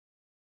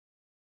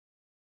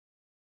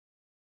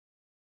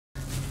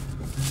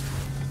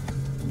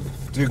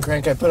Dude,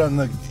 Crank, I put on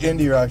the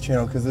indie rock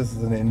channel because this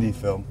is an indie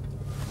film.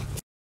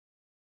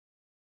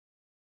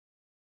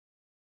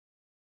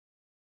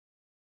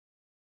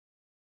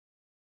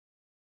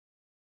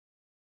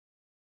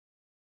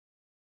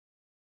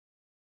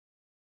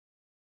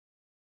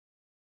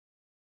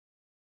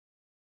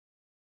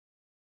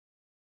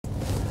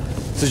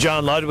 So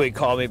John Ludwig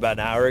called me about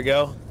an hour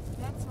ago.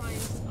 That's why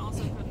he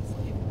also couldn't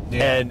sleep.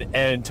 Yeah.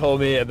 And told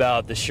me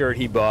about the shirt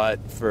he bought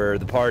for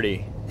the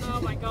party.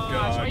 Oh my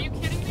gosh, are you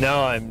kidding me?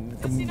 No,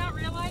 Does he not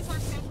realize our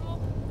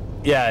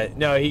schedule? Yeah,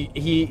 no,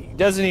 he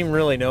doesn't even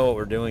really know what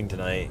we're doing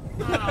tonight.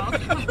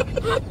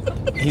 Oh.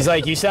 He's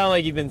like, you sound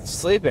like you've been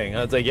sleeping.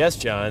 I was like, yes,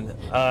 John.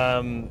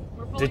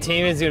 The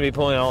team is going to be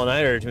pulling an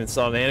all-nighter to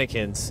install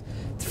mannequins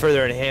to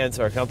further enhance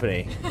our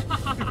company.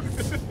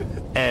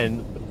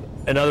 And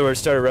in other words,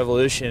 start a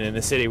revolution in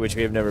a city which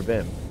we have never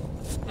been.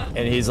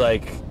 And he's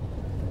like,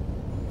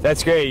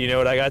 that's great. You know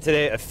what I got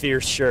today? A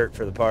fierce shirt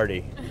for the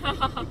party.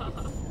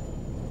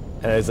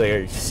 And I was like, are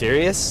you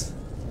serious?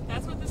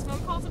 That's what this phone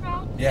call's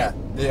about? Yeah,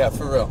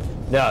 for real.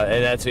 No,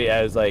 and that's what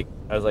I was like,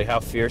 how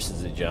fierce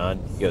is it,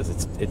 John? He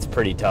goes, it's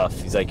pretty tough.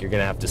 He's like, you're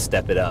gonna have to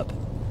step it up.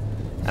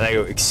 And I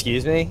go,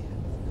 excuse me?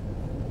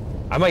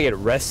 I might get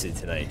arrested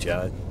tonight,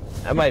 John.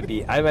 I might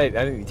be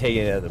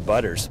taken out of the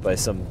butters by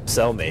some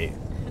cellmate.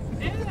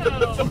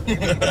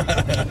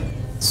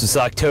 So it's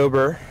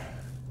October,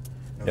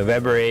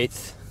 November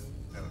 8th.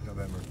 No,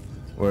 November.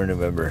 We're in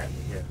November.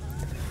 Yeah.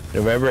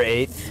 November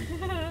 8th.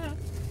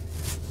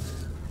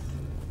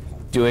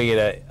 Doing it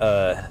at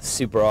a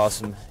super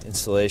awesome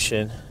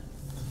installation,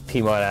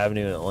 Piedmont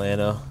Avenue in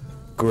Atlanta.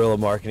 Guerrilla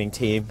marketing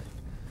team.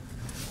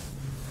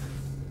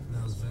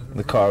 In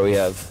the car we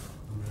have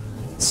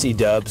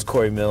C-Dubs,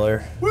 Corey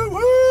Miller. Woo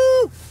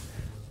woo!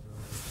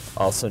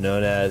 Also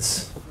known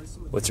as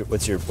what's your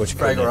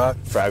Fraggle Rock.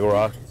 Fraggle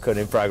Rock,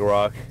 codename Fraggle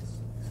Rock.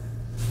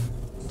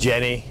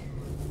 Jenny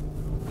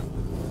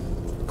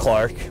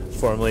Clark,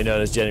 formerly known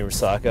as Jenny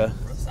Rasaka.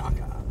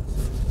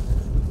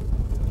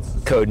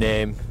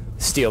 Codename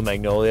Steel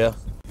Magnolia.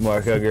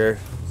 Mark Hugger,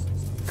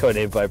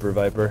 codename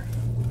Viper.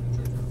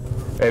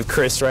 We have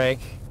Chris Rank,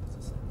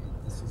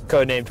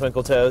 codename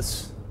Twinkle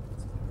Toes.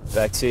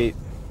 Backseat.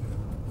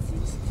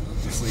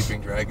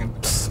 Sleeping Dragon.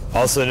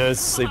 Also known as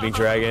Sleeping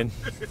Dragon.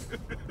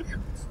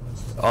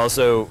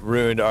 Also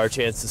ruined our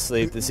chance to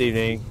sleep this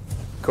evening.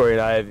 Corey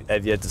and I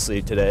have yet to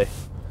sleep today.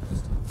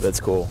 That's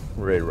cool.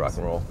 We're ready to rock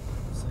and roll.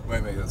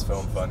 Might make this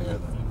film funnier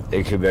though.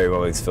 It could very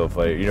well make this film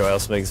funnier. You know what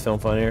else makes this film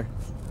funnier?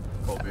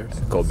 Cold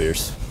beers. Cold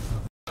beers.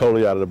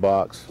 Totally out of the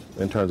box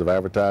in terms of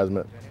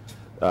advertisement.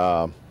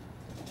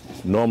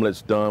 Normally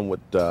it's done with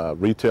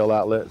retail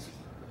outlets,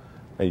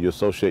 and you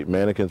associate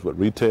mannequins with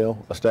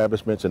retail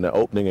establishments and the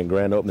opening and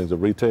grand openings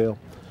of retail.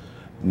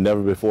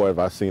 Never before have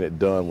I seen it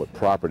done with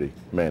property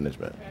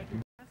management.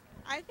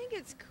 I think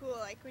it's cool,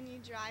 like when you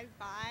drive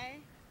by,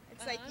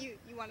 it's like you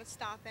want to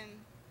stop and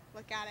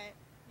look at it.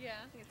 Yeah.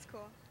 I think it's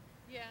cool.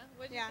 Yeah.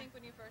 What did you think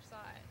when you first saw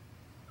it?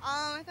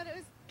 I thought it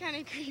was kind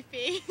of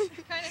creepy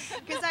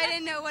because I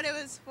didn't know what it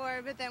was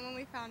for, but then when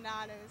we found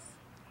out it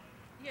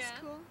was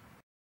cool.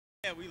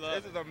 Yeah, we love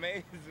it. This is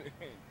amazing.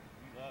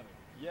 We love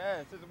it.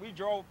 Yes,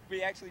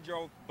 we actually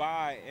drove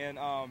by and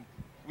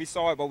we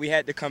saw it, but we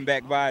had to come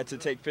back by to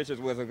take pictures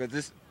with it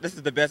because this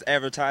is the best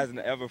advertising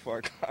ever for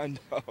a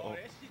condo.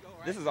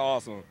 This is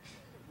awesome.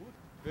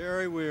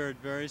 Very weird,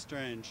 very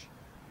strange.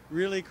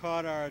 Really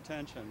caught our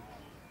attention.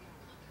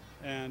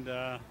 And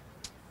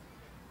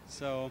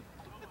so,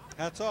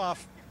 hats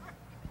off.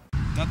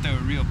 Thought they were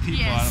real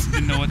people. Yes. I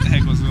didn't know what the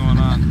heck was going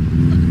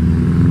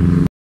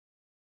on.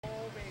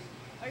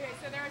 Okay,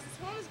 so there was this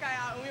homeless guy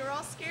out, and we were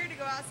all scared to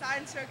go outside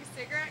and smoke a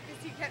cigarette because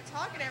he kept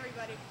talking to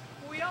everybody.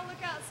 But we all look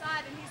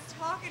outside, and he's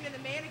talking to the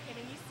mannequin,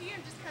 and you see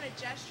him just kind of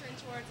gesturing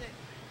towards it.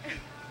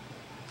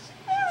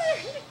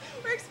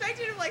 We're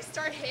expecting him to like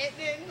start hitting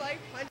it and like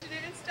punching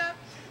it and stuff,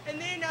 and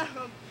then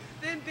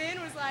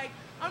Ben was like,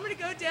 I'm gonna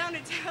go down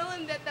and tell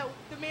him that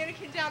the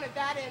mannequin down at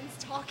that end's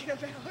talking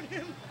about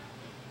him.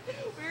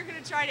 We were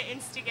gonna try to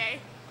instigate.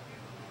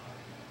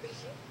 It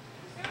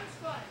was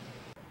fun.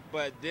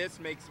 But this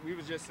makes, we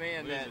was just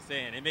saying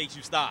it makes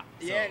you stop.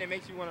 Yeah, so. And it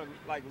makes you want to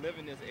like live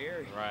in this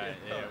area. Right,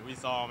 yeah, we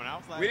saw them and I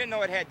was like. We didn't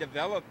know it had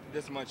developed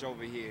this much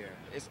over here.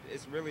 It's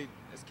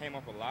came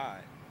up a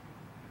lot.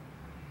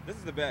 This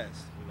is the best.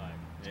 We like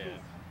it.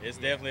 Yeah, it's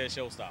definitely a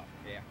showstopper.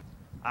 Yeah.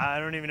 I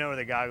don't even know where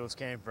the goggles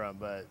came from,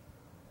 but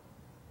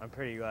I'm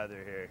pretty glad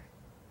they're here.